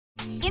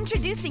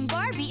Introducing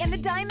Barbie and the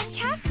Diamond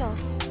Castle.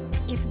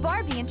 It's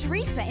Barbie and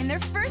Teresa in their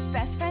first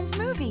Best Friends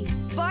movie,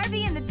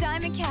 Barbie and the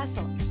Diamond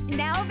Castle,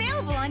 now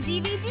available on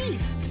DVD.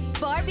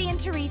 Barbie and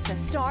Teresa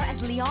star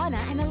as Liana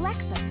and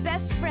Alexa,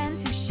 best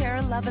friends who share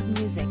a love of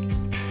music.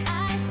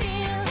 I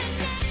feel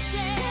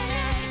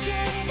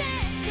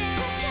connected.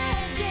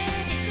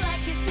 It's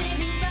like you're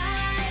sitting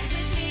right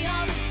with me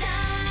all the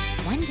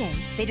time. One day,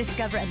 they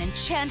discover an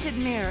enchanted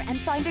mirror and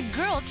find a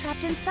girl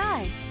trapped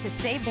inside. To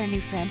save their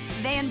new friend,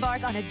 they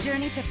embark on a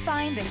journey to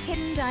find the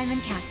hidden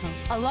Diamond Castle.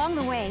 Along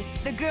the way,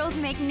 the girls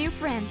make new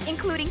friends,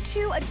 including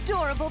 2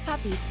 adorable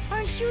puppies.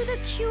 Aren't you the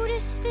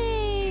cutest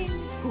thing?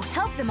 Who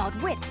help them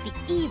outwit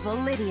the evil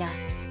Lydia.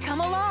 Come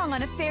along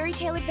on a fairy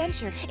tale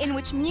adventure in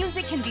which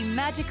music can be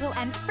magical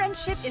and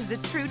friendship is the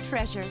true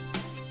treasure.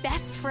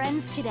 Best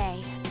friends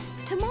today,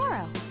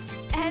 tomorrow,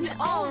 and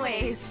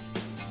always.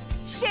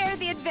 Share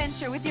the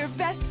adventure with your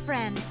best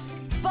friend.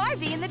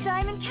 Barbie and the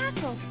Diamond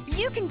Castle.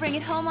 You can bring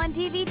it home on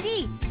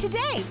DVD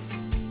today.